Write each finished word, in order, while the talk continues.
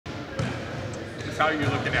Just how are you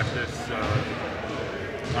looking at this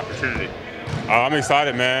opportunity? I'm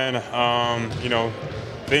excited, man.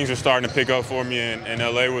 Things are starting to pick up for me in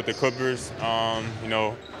LA with the Clippers. I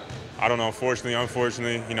don't know, unfortunately,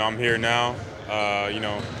 I'm here now.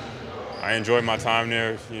 I enjoyed my time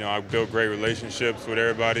there. I built great relationships with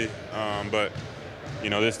everybody. But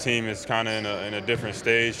this team is kind of in a different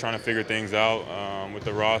stage, trying to figure things out with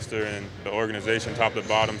the roster and the organization top to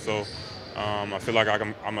bottom. So I feel like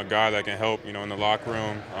I'm a guy that can help, in the locker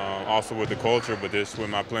room, also with the culture, but just with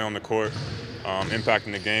my play on the court,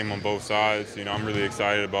 impacting the game on both sides. I'm really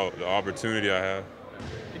excited about the opportunity I have.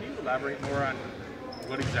 Can you elaborate more on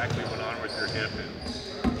what exactly went on with your hip?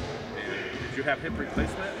 And did you have hip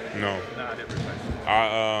replacement? No. Not hip replacement.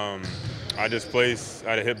 I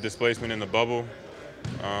had a hip displacement in the bubble.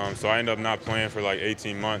 So I ended up not playing for like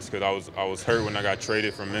 18 months because I was hurt when I got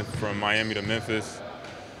traded from Miami to Memphis.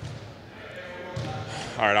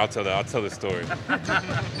 All right, I'll tell the story.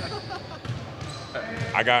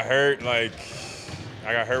 I got hurt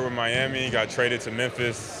with Miami, got traded to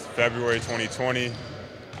Memphis February 2020.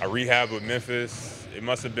 I rehabbed with Memphis. It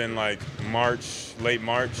must have been like late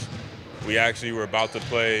March. We actually were about to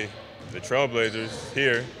play the Trailblazers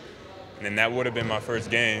here, and then that would have been my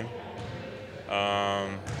first game.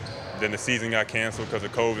 Then the season got canceled because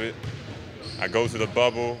of COVID. I go to the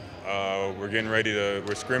bubble.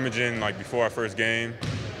 We're scrimmaging like before our first game.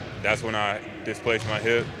 That's when I displaced my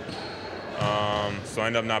hip. So I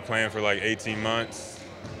ended up not playing for like 18 months.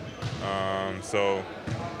 So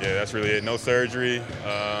yeah, that's really it. No surgery,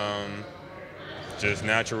 just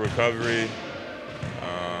natural recovery,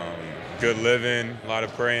 good living, a lot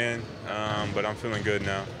of praying, but I'm feeling good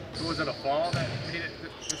now. So was it a fall that made it?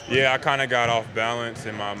 Yeah, I kind of got off balance,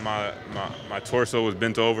 and my torso was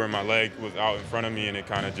bent over, and my leg was out in front of me, and it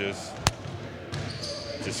kind of just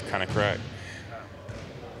kind of cracked.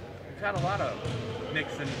 You've had a lot of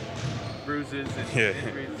nicks and bruises and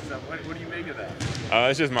injuries and stuff. What do you make of that?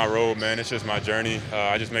 It's just my road, man. It's just my journey.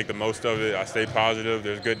 I just make the most of it. I stay positive.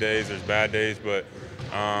 There's good days, there's bad days, but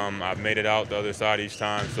I've made it out the other side each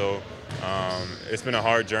time. So it's been a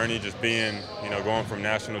hard journey, just being, going from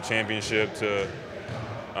national championship to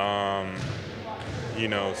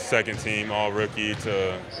second team all rookie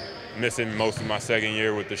to missing most of my second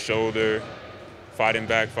year with the shoulder, fighting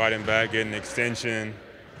back, getting an extension,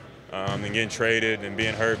 and getting traded and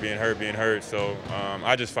being hurt. So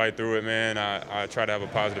I just fight through it, man. I try to have a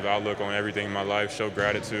positive outlook on everything in my life, show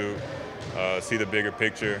gratitude, see the bigger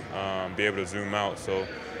picture, be able to zoom out. So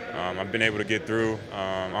I've been able to get through.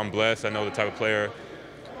 I'm blessed. I know the type of player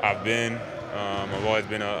I've been. I've always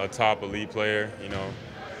been a top elite player,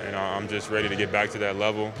 and I'm just ready to get back to that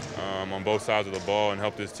level on both sides of the ball and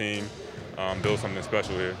help this team build something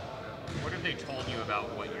special here. What have they told you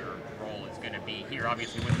about what your role is going to be here?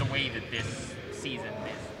 Obviously, with the way that this season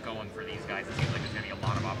is going for these guys, it seems like there's going to be a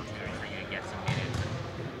lot of opportunities for you to get some minutes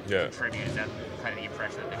and contribute. Is that kind of the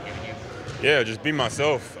impression that they've given you? Yeah, just be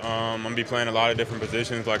myself. I'm going to be playing a lot of different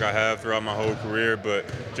positions like I have throughout my whole career, but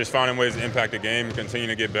just finding ways to impact the game and continue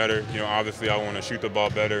to get better. Obviously I want to shoot the ball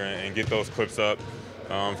better and get those clips up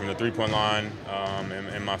from the three-point line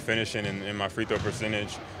and my finishing and my free throw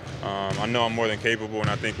percentage. I know I'm more than capable, and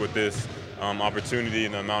I think with this opportunity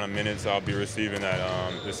and the amount of minutes I'll be receiving, that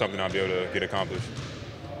is something I'll be able to get accomplished.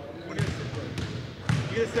 Do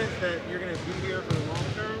you get a sense that you're going to be here for the long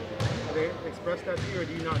term? Have they expressed that to you, or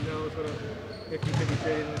do you not know sort of if you could be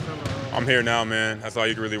traded in the summer? I'm here now, man. That's all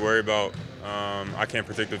you can really worry about. I can't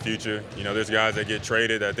predict the future. There's guys that get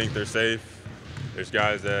traded that think they're safe. There's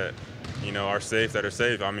guys that, are safe that are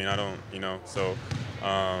safe. I mean, I don't, so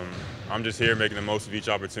I'm just here making the most of each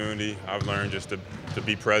opportunity. I've learned just to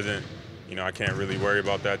be present. I can't really worry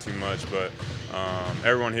about that too much, but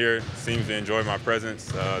everyone here seems to enjoy my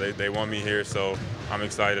presence. They want me here, so I'm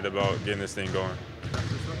excited about getting this thing going.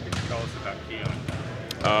 What can you tell us about Keon?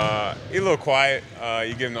 He's a little quiet.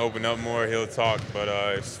 You get him to open up more, he'll talk, but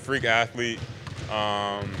he's a freak athlete.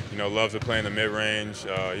 Loves to play in the mid-range.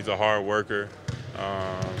 He's a hard worker.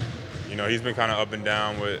 He's been kind of up and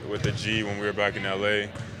down with the G when we were back in LA.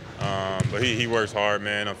 But he works hard,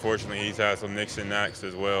 man. Unfortunately, he's had some nicks and knacks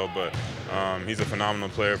as well, but he's a phenomenal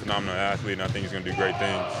player, phenomenal athlete, and I think he's going to do great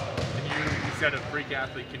things. You said a freak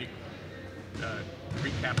athlete. Can you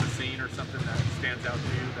recap the scene or something that stands out to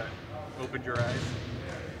you that opened your eyes?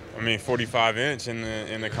 I mean, 45-inch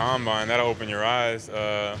in the combine, that'll open your eyes.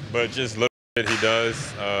 But just look at what he does.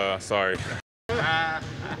 Sorry.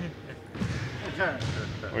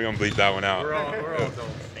 We're going to bleep that one out. We're all adults.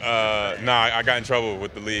 I got in trouble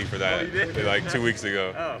with the league for that. Oh, you did? Like 2 weeks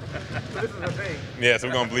ago. Oh. So this is the thing. Yeah, so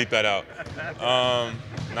we're going to bleep that out.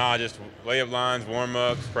 layup lines,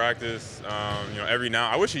 warm-ups, practice. Every now,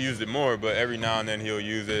 I wish he used it more, but every now and then he'll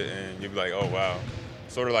use it, and you'll be like, oh, wow.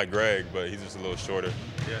 Sort of like Greg, but he's just a little shorter.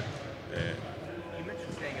 Yeah. You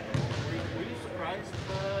mentioned staying at home. Were you surprised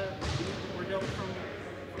you were dealt from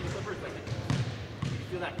the Clippers? Like, did you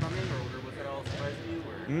feel that coming, or was that all a surprise to you?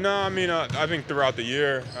 Or? No, I mean, I think throughout the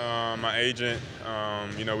year, my agent,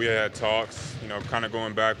 we had talks, kind of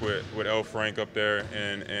going back with L. Frank up there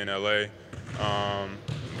in LA.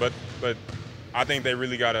 But I think they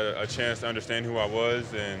really got a chance to understand who I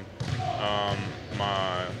was and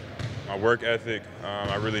my work ethic.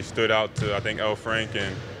 I really stood out to, I think, L. Frank,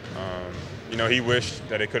 and he wished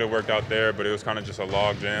that it could have worked out there, but it was kind of just a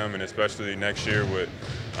log jam, and especially next year with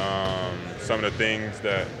some of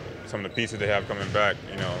the pieces they have coming back,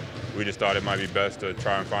 we just thought it might be best to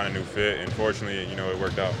try and find a new fit, and fortunately, it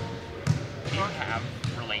worked out. Do you have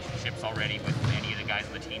relationships already with any of the guys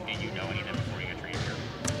on the team? Did you know any of them before you got traded here?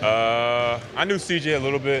 I knew CJ a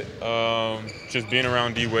little bit, just being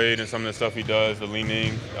around D-Wade and some of the stuff he does, the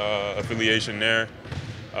leaning affiliation there.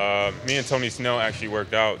 Me and Tony Snell actually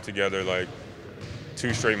worked out together like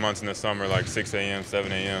 2 straight months in the summer, like 6 a.m.,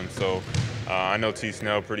 7 a.m. So I know T.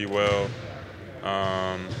 Snell pretty well.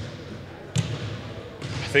 I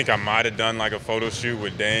think I might have done like a photo shoot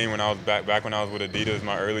with Dame when I was back when I was with Adidas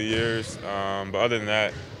my early years. But other than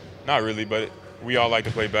that, not really. But we all like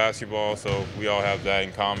to play basketball, so we all have that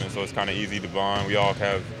in common. So it's kind of easy to bond. We all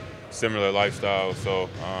have similar lifestyles, so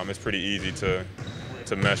it's pretty easy to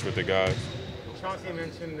mesh with the guys. Chauncey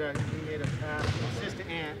mentioned that you made a pass, assist to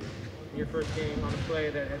Ant in your first game on a play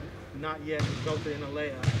that had not yet resulted in a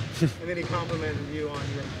layup. And then he complimented you on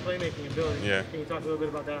your playmaking ability. Yeah. Can you talk a little bit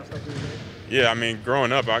about that aspect of the game? Yeah, I mean,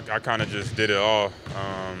 growing up, I kind of just did it all.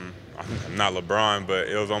 I'm not LeBron, but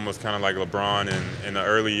it was almost kind of like LeBron in the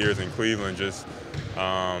early years in Cleveland, just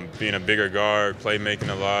being a bigger guard, playmaking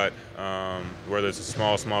a lot, whether it's a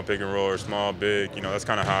small pick and roll or small, big. That's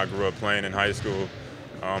kind of how I grew up playing in high school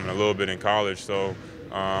and a little bit in college. So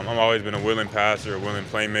I've always been a willing passer, a willing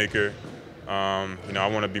playmaker. I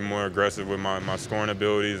want to be more aggressive with my scoring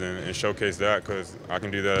abilities and showcase that because I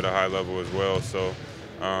can do that at a high level as well. So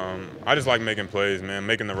I just like making plays, man,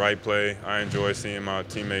 making the right play. I enjoy seeing my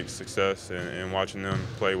teammates' success and watching them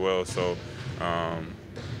play well. So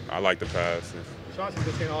I like the pass. Chauncey's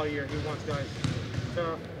been saying all year he wants guys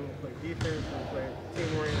tough, who will play defense, who will play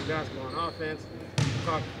team-oriented basketball on offense.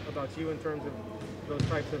 Talk about you in terms of those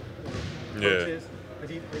types of coaches.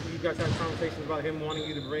 Have you guys had conversations about him wanting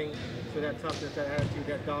you to bring to that toughness, that attitude,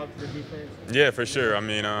 that dog to the defense? Yeah, for sure. I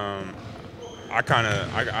mean, I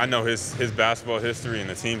know his basketball history and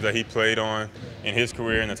the teams that he played on in his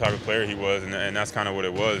career and the type of player he was, and that's kind of what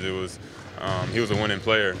it was. It was he was a winning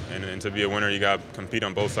player, and to be a winner, you got to compete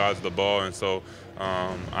on both sides of the ball. And so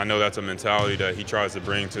I know that's a mentality that he tries to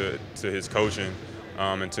bring to his coaching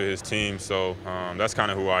and to his team. So that's kind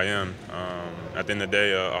of who I am. At the end of the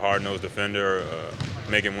day, a hard-nosed defender,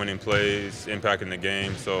 making winning plays, impacting the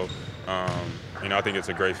game. So I think it's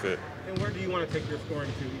a great fit. And where do you want to take your scoring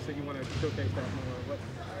to? You said you want to showcase that more.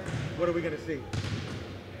 What are we going to see?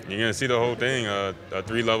 You're going to see the whole thing, a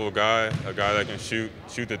 3-level guy, a guy that can shoot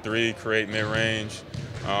the 3, create mid-range,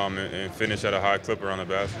 and finish at a high clipper on the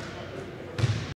basket.